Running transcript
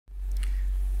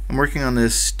I'm working on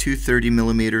this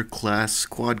 230mm class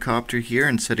quadcopter here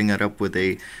and setting it up with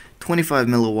a 25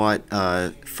 milliwatt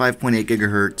 5.8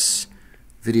 gigahertz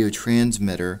video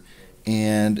transmitter.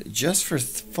 And just for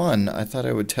fun, I thought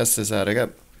I would test this out. I got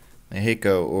my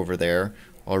Heiko over there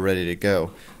all ready to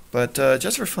go. But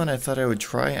just for fun, I thought I would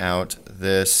try out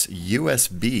this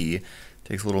USB,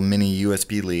 takes a little mini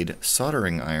USB lead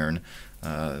soldering iron.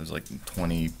 It was like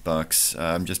 20 bucks.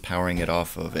 I'm just powering it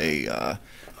off of a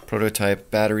prototype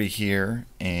battery here,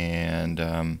 and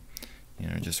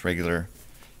just regular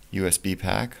USB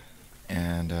pack.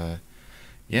 And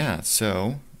yeah,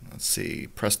 so let's see,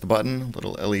 press the button,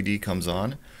 little LED comes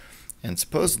on, and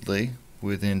supposedly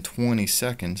within 20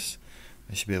 seconds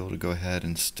I should be able to go ahead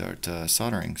and start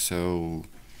soldering. So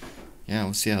yeah,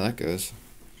 let's see how that goes.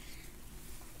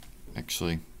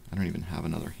 Actually, I don't even have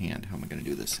another hand. How am I going to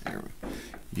do this? Here.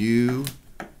 You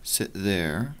sit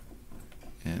there,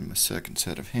 and my second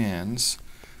set of hands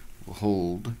will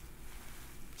hold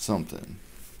something.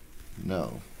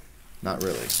 No, not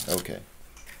really. Okay.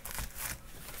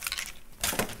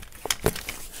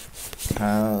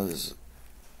 How's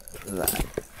that?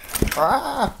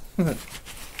 Ah!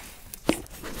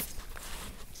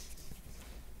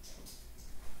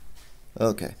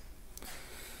 Okay.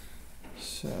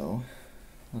 So,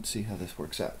 let's see how this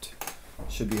works out.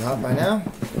 Should be hot by now.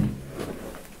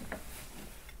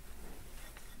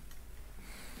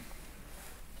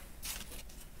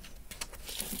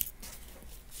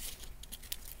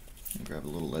 Grab a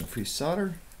little lead-free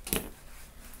solder.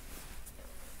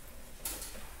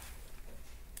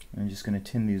 I'm just going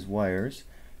to tin these wires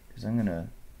because I'm going to...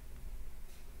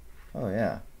 Oh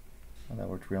yeah, well, that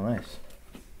worked real nice.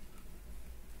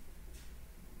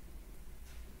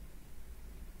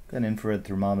 Got an infrared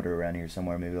thermometer around here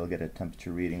somewhere. Maybe I'll get a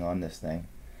temperature reading on this thing.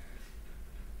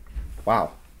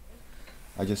 Wow,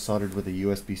 I just soldered with a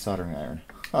USB soldering iron.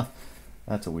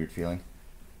 That's a weird feeling.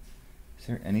 Is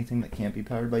there anything that can't be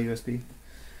powered by USB?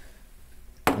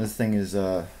 This thing is,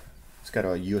 it's got a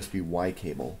USB-Y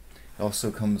cable. It also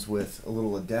comes with a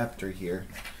little adapter here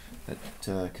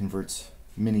that converts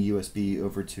mini USB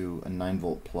over to a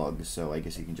 9-volt plug, so I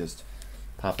guess you can just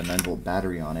pop a 9-volt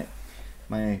battery on it.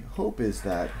 My hope is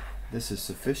that this is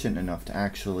sufficient enough to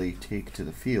actually take to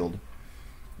the field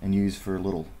and use for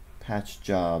little patch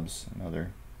jobs and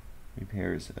other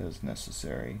repairs as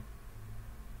necessary.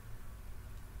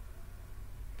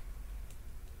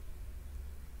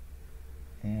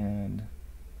 And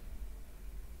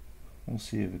we'll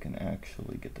see if we can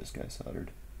actually get this guy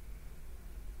soldered.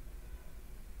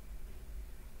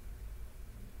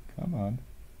 Come on.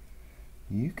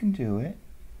 You can do it.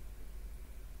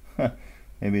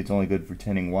 Maybe it's only good for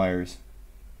tinning wires.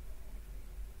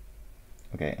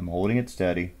 Okay, I'm holding it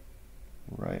steady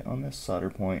right on this solder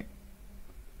point,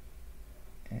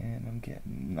 and I'm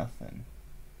getting nothing.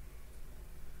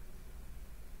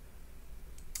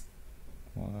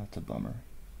 Well, that's a bummer.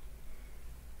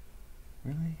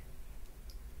 Really?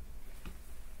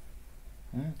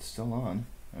 It's still on.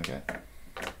 Okay.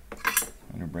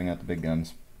 I'm gonna bring out the big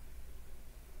guns.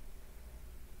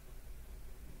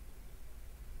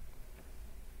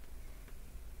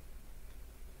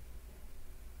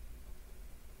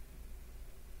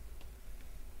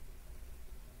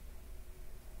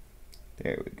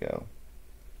 There we go.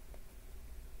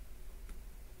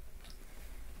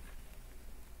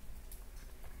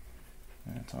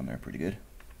 That's on there pretty good.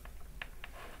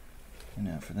 And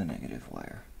now for the negative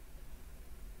wire.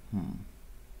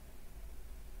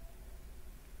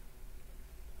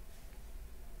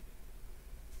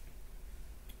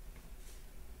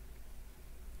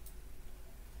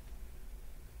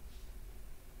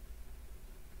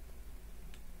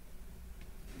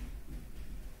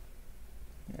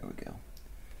 There we go.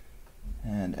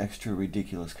 And extra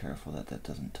ridiculous careful that that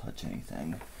doesn't touch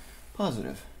anything.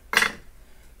 Positive.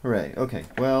 Hooray. Okay.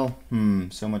 Well,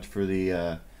 so much for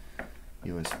the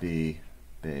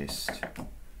USB-based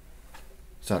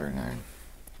soldering iron.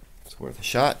 It's worth a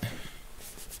shot.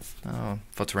 I'll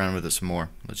futz around with it some more.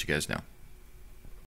 Let you guys know.